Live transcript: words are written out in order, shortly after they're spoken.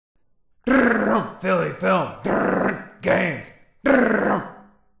Philly Film Games.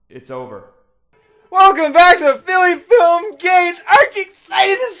 It's over. Welcome back to Philly Film Games. Aren't you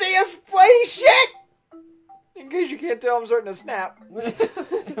excited to see us play shit? In case you can't tell, I'm starting to snap.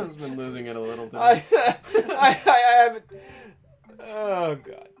 I've been losing it a little bit. I haven't. Oh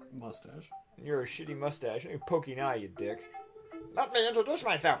god. Mustache. You're a shitty mustache. You're a poking eye, you dick. Let me introduce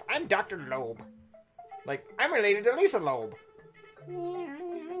myself. I'm Dr. Loeb. Like, I'm related to Lisa Loeb.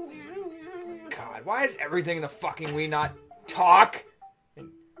 God, why is everything in the fucking Wii not talk? And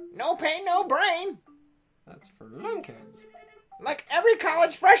no pain, no brain. That's for lunkheads. Like every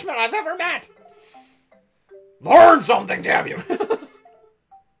college freshman I've ever met. Learn something, damn you!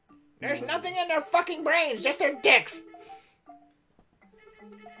 There's nothing in their fucking brains, just their dicks.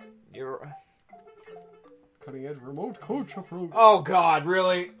 You're... Cutting edge remote coach approach. Oh god,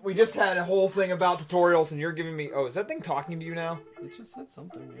 really? We just had a whole thing about tutorials and you're giving me... Oh, is that thing talking to you now? It just said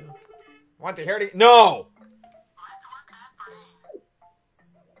something, yeah. Want to hear it? No!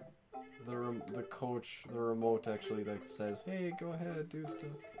 The coach, the remote actually like says, hey, go ahead, do stuff.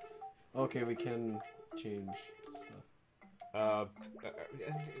 Okay, we can change stuff.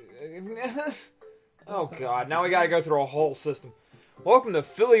 Oh god, now we gotta go through a whole system. Welcome to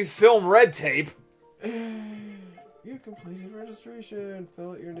Philly Film Red Tape. You completed registration.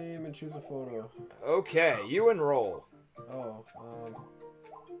 Fill out your name and choose a photo. Okay, you enroll. Oh,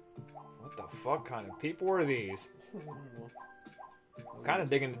 What the fuck kind of people are these? Kind of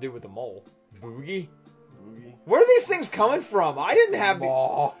digging to do with the mole. Boogie? Boogie. Where are these things coming from? I didn't have the...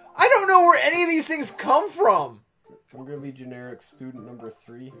 I don't know where any of these things come from. I'm gonna be generic student number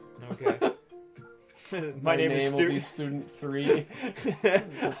 3. Okay. My name is will be student 3.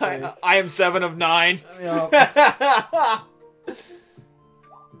 I am 7 of 9.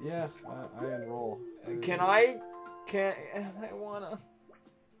 Yeah, I enroll. I wanna...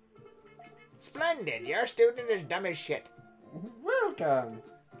 Splendid, your student is dumb as shit. Welcome!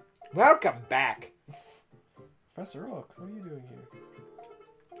 Welcome back. Professor Oak, what are you doing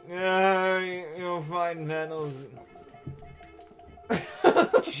here? You'll find medals.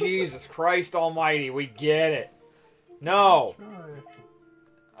 Jesus Christ almighty, we get it. No.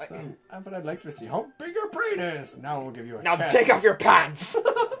 But I'd like to see how big your brain is. Now we'll give you a Now test. take off your pants.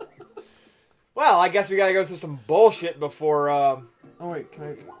 Well, I guess we gotta go through some bullshit before, Oh wait, can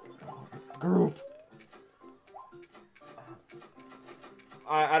I... Group.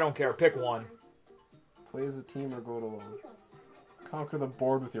 I don't care. Pick one. Play as a team or go it alone. Conquer the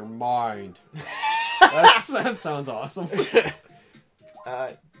board with your mind. That sounds awesome.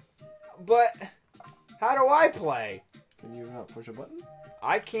 But how do I play? Can you not push a button?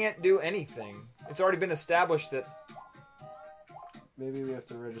 I can't do anything. It's already been established that... Maybe we have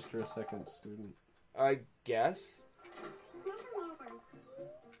to register a second student. I guess.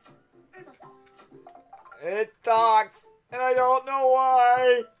 It talks, and I don't know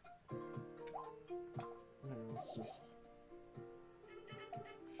why. Let's just...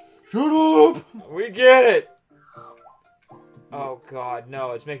 Shut up! We get it. Oh god,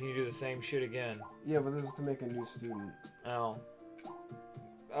 no, it's making you do the same shit again. Yeah, but this is to make a new student. Oh.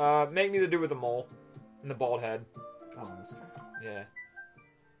 Make me the dude with the mole. And the bald head. Oh, this guy. Yeah.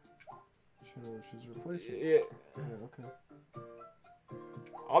 Choose replacement. Yeah. Yeah, okay.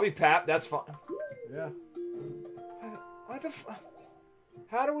 I'll be Pap, that's fine. Yeah. What the fuck?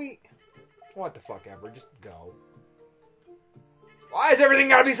 How do we... What the fuck ever, just go. Why has everything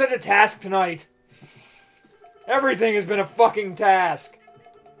gotta be such a task tonight? Everything has been a fucking task.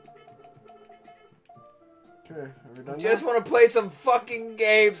 Okay, are we done Just now? want to play some fucking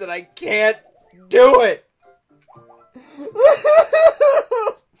games and I can't do it.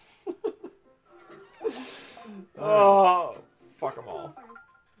 Oh, fuck them all.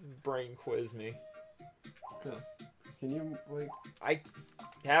 Brain quiz me. Okay. Can you, like... I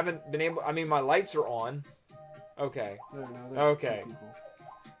haven't been able... I mean, my lights are on. Okay. There, no, there's Okay. 2 people.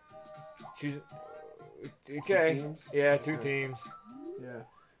 Choose... Okay. 2 teams? Yeah, 2 Okay. teams. Yeah.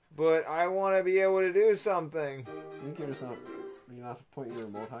 But I want to be able to do something. I think you're just not... You're not pointing your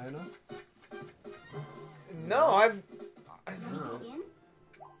remote high enough? No, I've... Okay.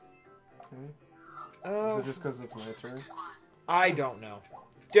 Is Oh, it just because it's my turn? I don't know.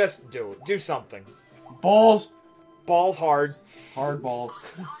 Just do it. Do something. Balls! Balls hard. Hard balls.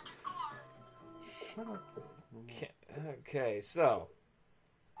 Shut up. Okay, so...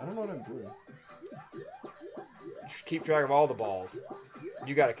 I don't know what I'm doing. Just keep track of all the balls.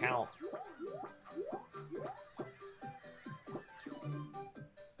 You gotta count.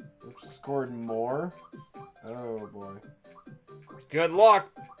 Which scored more? Oh boy. Good luck!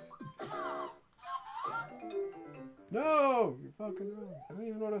 No! You're fucking wrong. I don't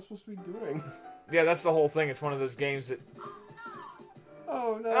even know what I'm supposed to be doing. Yeah, that's the whole thing. It's one of those games that...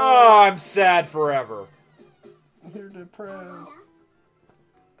 Oh, no. Oh, I'm sad forever. You're depressed.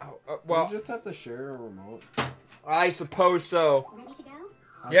 Oh, Do well, you just have to share a remote? I suppose so. Ready to go?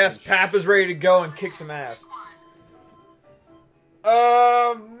 Yes, Pap is ready to go and kick some ass.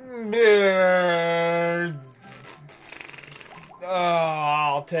 Yeah.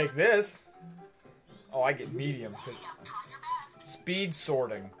 I'll take this. Oh, I get medium. Speed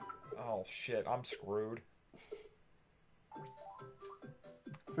sorting. Oh, shit. I'm screwed.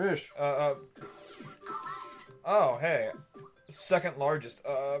 Fish. Oh, hey. Second largest.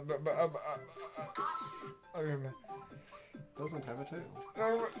 Doesn't have a tail.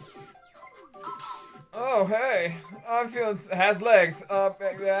 Oh, hey. I'm feeling has legs.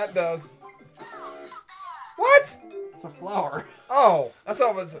 That does. What? It's a flower. Oh, I thought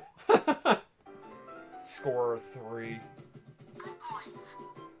it was... Score 3.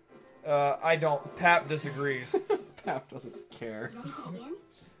 I don't. Pap disagrees. Pap doesn't care. Ready to begin?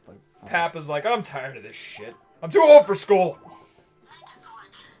 Like, Pap is like, I'm tired of this shit. I'm too old for school.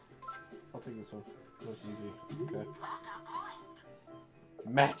 I'll take this one. That's easy. Okay.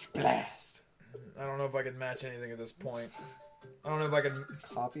 Match blast. I don't know if I can match anything at this point. I don't know if I can...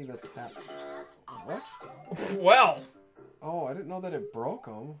 Copy the tap. What? Well. Oh, I didn't know that it broke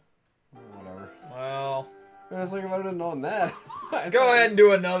them. Whatever. Well. It's like if I would have known that. Go ahead and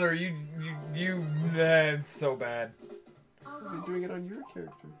do another. It's so bad. I'll be doing it on your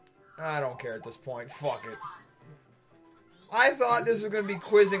character. I don't care at this point. Fuck it. I thought this was gonna be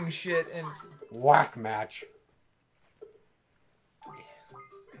quizzing shit and... Whack match.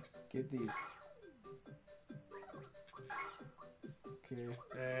 Get these. Okay.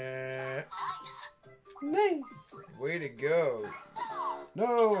 Nice. Way to go.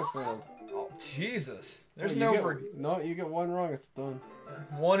 No, I failed. Oh, Jesus. There's No, no... you get, no, you get one wrong, it's done.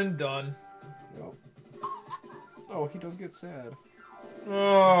 One and done. Yep. Oh, he does get sad.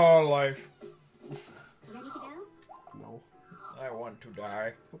 Oh, life. Ready to go? No. I want to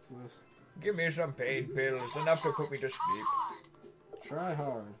die. What's this? Give me some pain pills, enough to put me to sleep. Try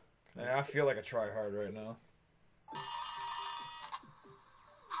hard. Yeah, I feel like a tryhard right now.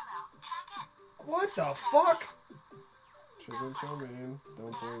 What the fuck? Chicken chow mein,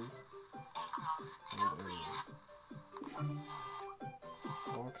 dumplings, and eggs.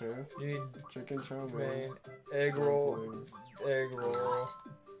 Okay. You need Chicken chow mein, main, egg roll, dumplings. egg roll.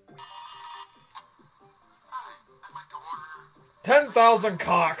 10,000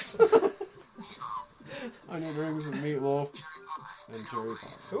 cocks! Onion rings with meatloaf and cherry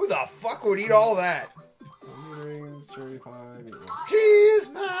pie. Who the fuck would eat all that? Onion rings, cherry pie, meatloaf. Cheese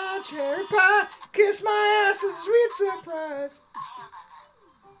my cherry pie, kiss my ass, a sweet surprise.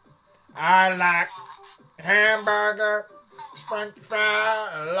 I like hamburger, french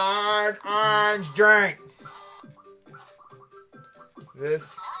fry, large orange drink.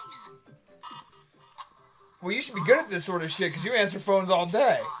 This. Well, you should be good at this sort of shit because you answer phones all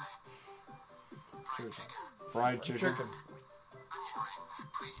day. Cherry pie. Fried chicken.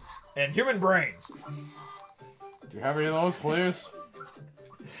 And human brains. Do you have any of those, please?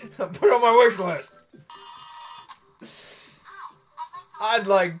 Put on my wish list. I'd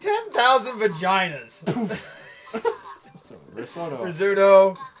like 10,000 vaginas. So, risotto.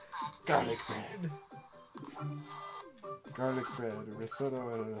 Risotto. Garlic bread. Garlic bread,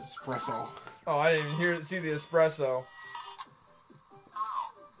 risotto, and an espresso. Oh, I didn't even see the espresso.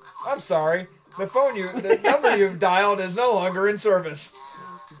 I'm sorry. The number you've dialed is no longer in service.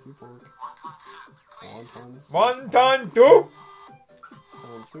 Wontons. Wonton soup.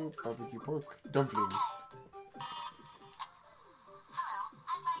 Corn soup, barbecue pork, dumpling.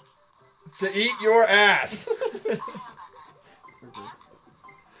 To eat your ass.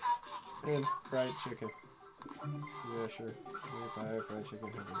 And fried chicken. Yeah, sure. Fried chicken.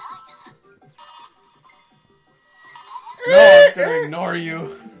 No, I'm gonna ignore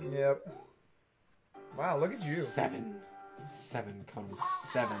you. Yep. Wow, look at you. 7. 7 comes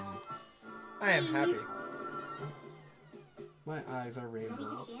 7. I am happy. My eyes are Ready to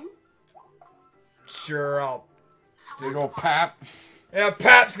rainbows. begin? Sure, I'll... There you go, Pap. Yeah,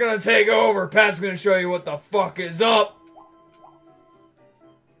 Pap's gonna take over. Pap's gonna show you what the fuck is up.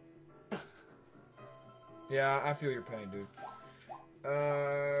 Yeah, I feel your pain, dude.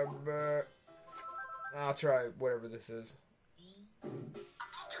 But I'll try whatever this is.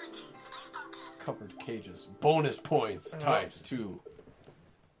 Covered cages. Bonus points. Types 2.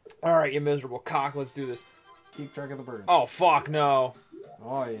 Alright, you miserable cock, let's do this. Keep track of the birds. Oh, fuck, no.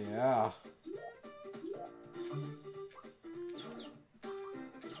 Oh, yeah.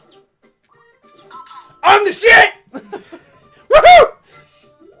 I'm the shit!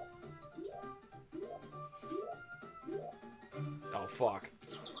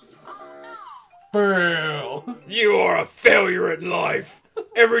 Fail. You are a failure at life.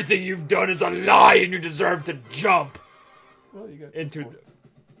 Everything you've done is a lie, and you deserve to jump Well, you got into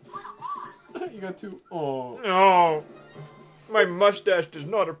You got two. Oh, No, my mustache does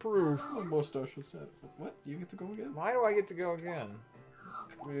not approve. my mustache was set. What? You get to go again? Why do I get to go again?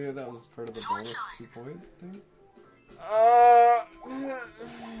 Maybe that was part of the bonus 2-point thing. I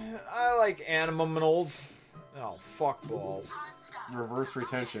like animals. Oh, fuck balls. Reverse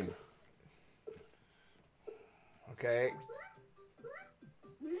retention. Okay.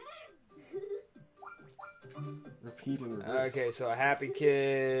 Repeat and reverse. Okay, so a happy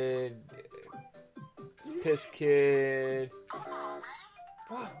kid, piss kid.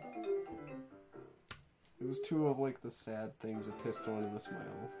 It was two of like the sad things: a pissed one and a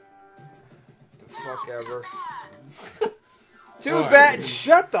smile. The fuck ever. Too Alright. bad.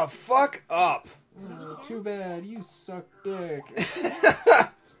 Shut the fuck up. Oh, too bad, you suck dick.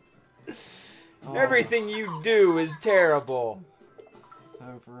 Oh, Everything you do is terrible.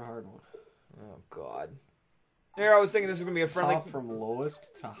 time for a hard one. Oh god. Here, I was thinking this was gonna be a friendly. Top from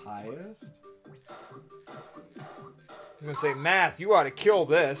lowest to highest. I was gonna say, Math, you ought to kill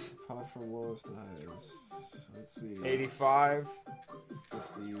this. Pop from lowest to highest. Let's see. 85.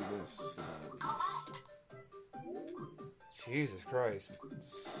 50. This. Jesus Christ.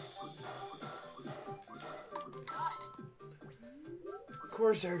 Of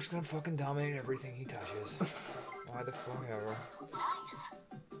course, Eric's gonna fucking dominate everything he touches. Why the fuck ever?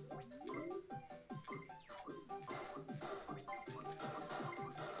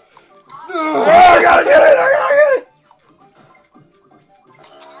 Oh, I gotta get it! I gotta get it!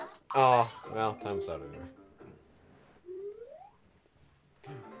 Oh, well, time's out anyway.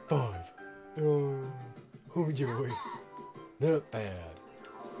 5. Oh joy. Not bad.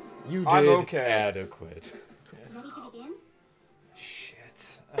 You did I'm okay. adequate. Ready to begin?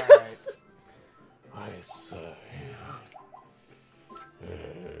 Shit. Alright. I say.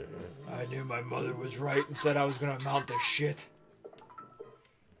 I knew my mother was right and said I was gonna amount to shit.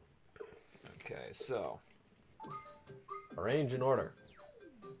 Okay, so. Arrange in order.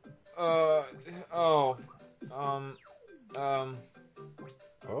 Oh. Oh,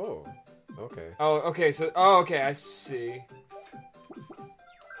 okay. Oh, okay, so. Oh, okay, I see.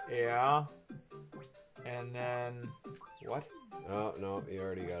 Yeah. And then. What? Oh, no, you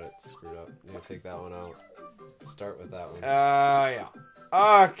already got it screwed up. You gotta take that one out. Start with that one. Yeah.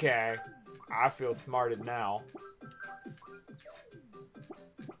 Okay. I feel smarted now.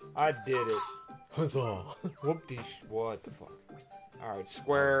 I did it. Huzzah! Whoop-de what the fuck? Alright,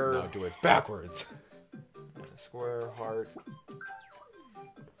 square. Now do it backwards. Square, heart.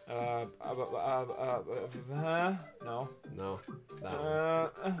 No. No, that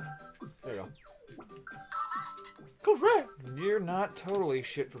one. There you go. Correct! You're not totally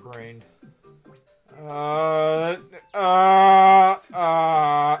shit for brain.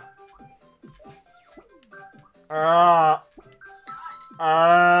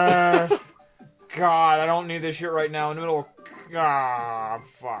 God, I don't need this shit right now in the middle of...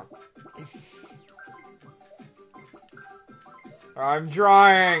 fuck. I'm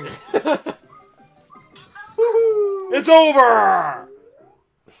trying! It's over!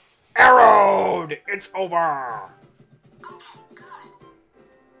 Arrowed! It's over!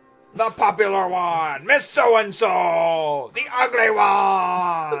 The popular one! Miss So-and-so! The ugly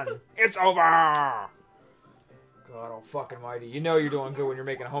one! It's over! God oh fucking mighty. You know you're doing good when you're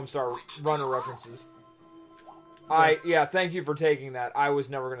making Homestar Runner references. Yeah, thank you for taking that. I was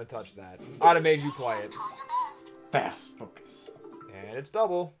never going to touch that. I'd have made you play it. Fast focus. And it's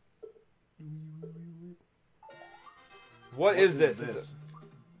double. What is this?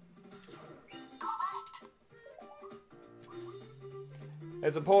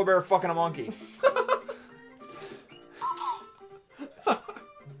 It's a polar bear fucking a monkey.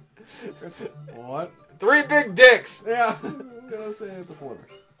 What? 3 big dicks! Yeah, I was gonna say it's a polar.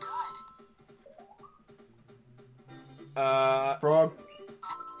 Frog.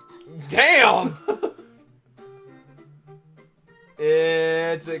 Damn!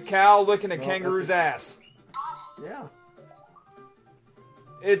 It's a cow licking a kangaroo's ass. Yeah.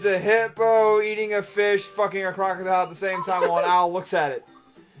 It's a hippo eating a fish, fucking a crocodile at the same time while an owl looks at it.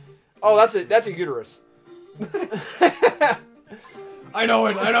 Oh, that's it. That's a uterus. I know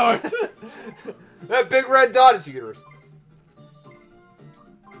it. That big red dot is a uterus.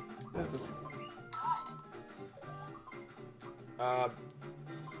 That's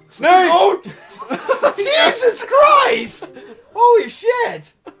Snake! Oh! Jesus Christ! Holy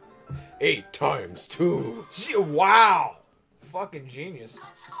shit! 8 times 2. Wow! Fucking genius.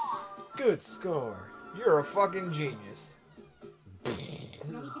 Good score. You're a fucking genius. Ready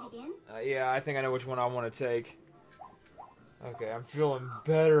to begin? Yeah, I think I know which one I want to take. Okay, I'm feeling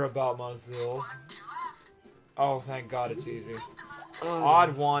better about myself. Oh, thank God it's easy.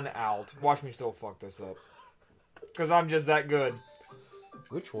 Odd one out. Watch me still fuck this up. Because I'm just that good.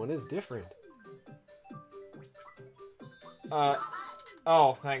 Which one is different?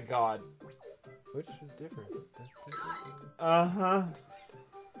 Oh, thank God. Which is different? Uh-huh.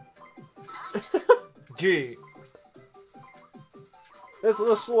 Gee. It's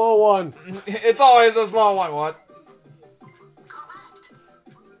the slow one. It's always a slow one, what?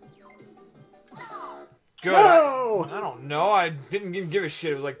 Good. No! I don't know. I didn't even give a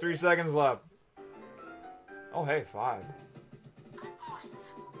shit. It was like 3 seconds left. Oh, hey, 5.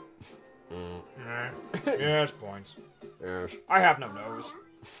 Yes, points. Yes. I have no nose.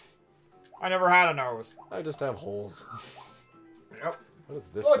 I never had a nose. I just have holes. Yep. What is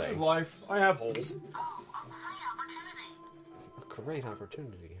this Such thing? is life. I have holes. A great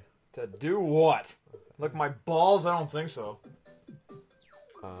opportunity. To do what? Lick my balls? I don't think so.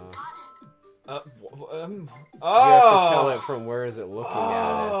 You Oh! have to tell it from where is it looking at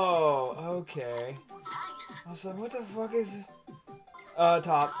it. Oh, okay. I was like, what the fuck is this?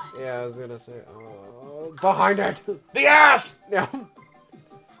 Top. Yeah, I was gonna say, behind it! The ass! No.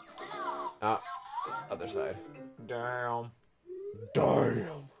 Other side. Damn.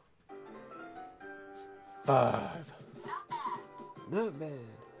 Damn. 5. Not bad.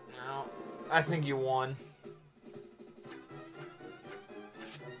 No, I think you won.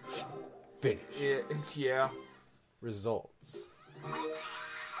 Finish. Yeah. Results.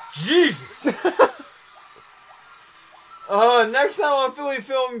 Jesus! Next time on Philly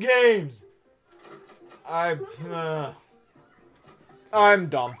Film Games. I'm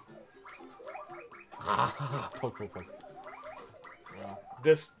dumb. Poke, poke, poke. Well,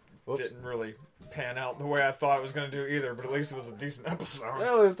 this Whoops. didn't really pan out the way I thought it was going to do either, but at least it was a decent episode.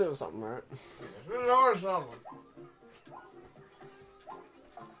 Well, at least it was something, right? Something.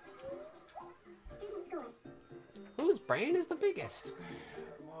 Student scores. Whose brain is the biggest?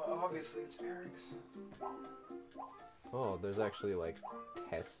 Well, obviously it's Eric's. Oh, there's actually, like,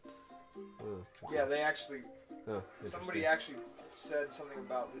 tests. Oh, okay. Yeah, they actually... Oh, Somebody interesting. actually said something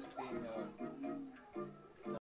about this being